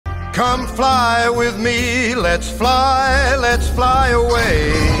Come fly with me, let's fly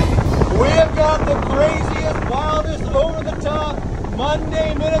away. We have got the craziest, wildest, over-the-top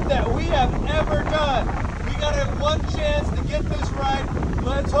Monday Minute that we have ever done. We got to have one chance to get this right.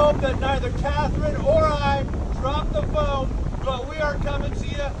 Let's hope that neither Catherine or I drop the phone, but we are coming to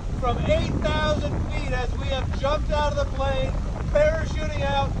you from 8,000 feet as we have jumped out of the plane, parachuting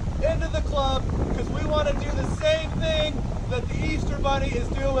out into the club, because we want to do the same thing that the Easter Bunny is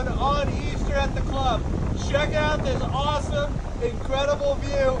doing on Easter at the club. Check out this awesome, incredible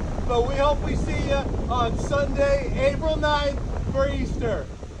view, but we hope we see you on Sunday, April 9th for Easter.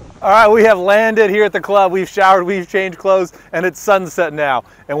 All right, we have landed here at the club. We've showered, we've changed clothes, and it's sunset now.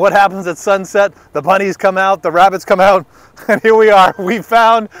 And what happens at sunset? The bunnies come out, the rabbits come out, and here we are. We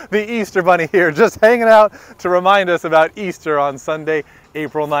found the Easter Bunny here, just hanging out to remind us about Easter on Sunday,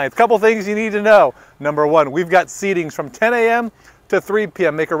 April 9th. Couple things you need to know. Number one, we've got seatings from 10 a.m. to 3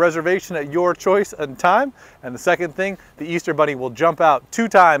 p.m. Make a reservation at your choice and time. And the second thing, the Easter Bunny will jump out 2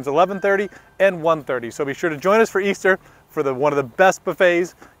 times, 11:30 and 1:30. So be sure to join us for Easter for one of the best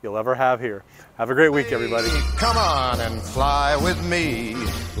buffets you'll ever have here. Have a great week, everybody. Come on and fly with me.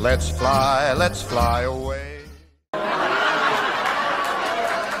 Let's fly away.